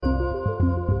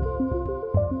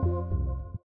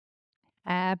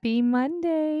Happy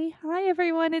Monday. Hi,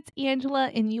 everyone. It's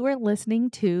Angela, and you are listening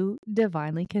to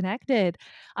Divinely Connected.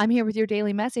 I'm here with your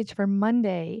daily message for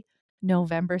Monday,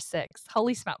 November 6th.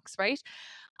 Holy smokes, right?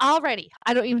 Already,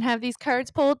 I don't even have these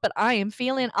cards pulled, but I am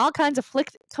feeling all kinds of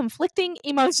conflicting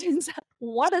emotions.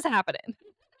 What is happening?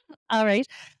 All right.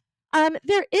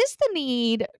 There is the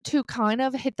need to kind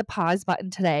of hit the pause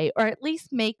button today, or at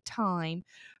least make time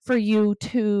for you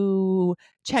to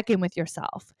check in with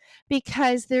yourself,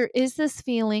 because there is this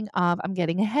feeling of I'm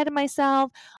getting ahead of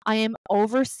myself. I am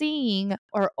overseeing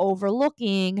or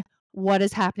overlooking what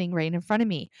is happening right in front of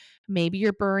me. Maybe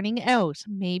you're burning out.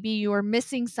 Maybe you're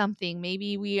missing something.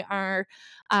 Maybe we are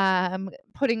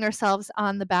putting ourselves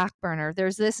on the back burner.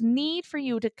 There's this need for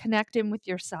you to connect in with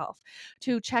yourself,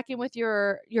 to check in with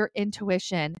your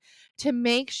intuition, to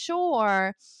make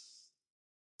sure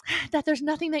that there's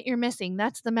nothing that you're missing.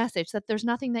 That's the message, that there's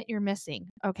nothing that you're missing,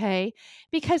 okay?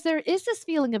 Because there is this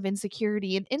feeling of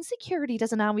insecurity, and insecurity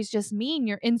doesn't always just mean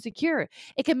you're insecure.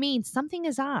 It can mean something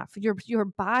is off. Your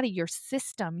body, your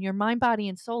system, your mind, body,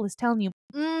 and soul is telling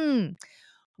you,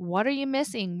 what are you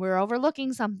missing? We're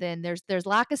overlooking something. There's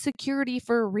lack of security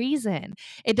for a reason.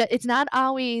 It's not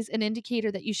always an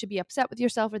indicator that you should be upset with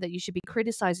yourself or that you should be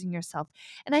criticizing yourself.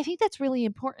 And I think that's really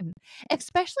important,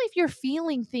 especially if you're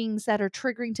feeling things that are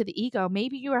triggering to the ego.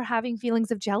 Maybe you are having feelings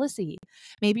of jealousy.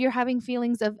 Maybe you're having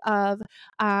feelings of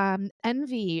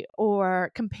envy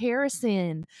or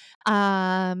comparison.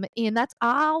 And that's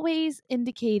always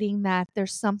indicating that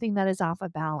there's something that is off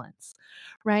of balance,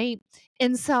 right?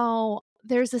 And so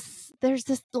there's this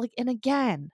like, and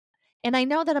again, and I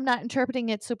know that I'm not interpreting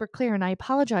it super clear, and I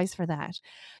apologize for that.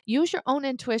 Use your own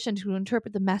intuition to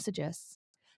interpret the messages.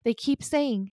 They keep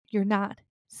saying you're not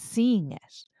seeing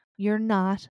it. You're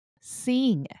not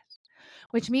seeing it,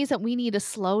 which means that we need to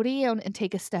slow down and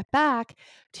take a step back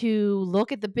to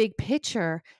look at the big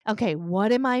picture. Okay,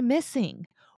 what am I missing?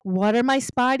 What are my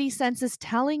spidey senses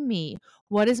telling me?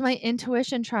 What is my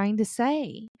intuition trying to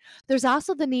say? There's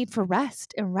also the need for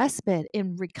rest and respite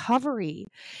and recovery.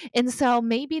 And so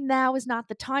maybe now is not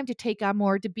the time to take on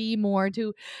more, to be more,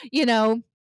 to, you know,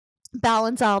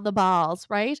 balance all the balls,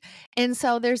 right? And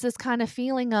so there's this kind of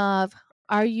feeling of,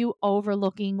 are you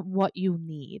overlooking what you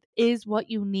need? Is what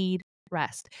you need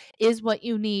rest? Is what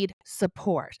you need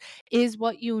support? Is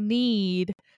what you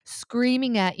need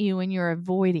screaming at you and you're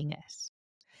avoiding it?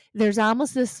 There's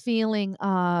almost this feeling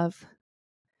of,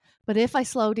 but if I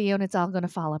slow down, it's all going to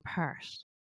fall apart.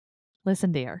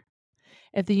 Listen, dear,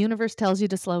 if the universe tells you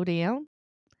to slow down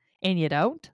and you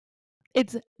don't,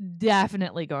 it's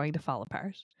definitely going to fall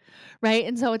apart, right?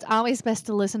 And so it's always best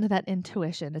to listen to that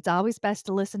intuition. It's always best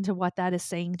to listen to what that is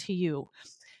saying to you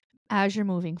as you're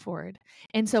moving forward.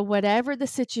 And so whatever the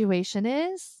situation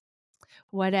is,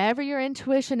 whatever your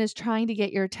intuition is trying to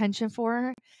get your attention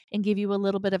for and give you a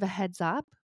little bit of a heads up,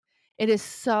 it is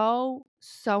so,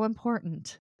 so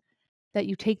important that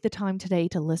you take the time today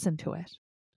to listen to it.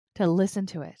 To listen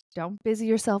to it. Don't busy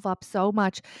yourself up so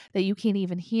much that you can't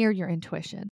even hear your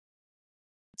intuition.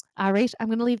 All right, I'm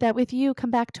going to leave that with you. Come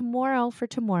back tomorrow for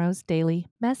tomorrow's daily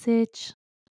message.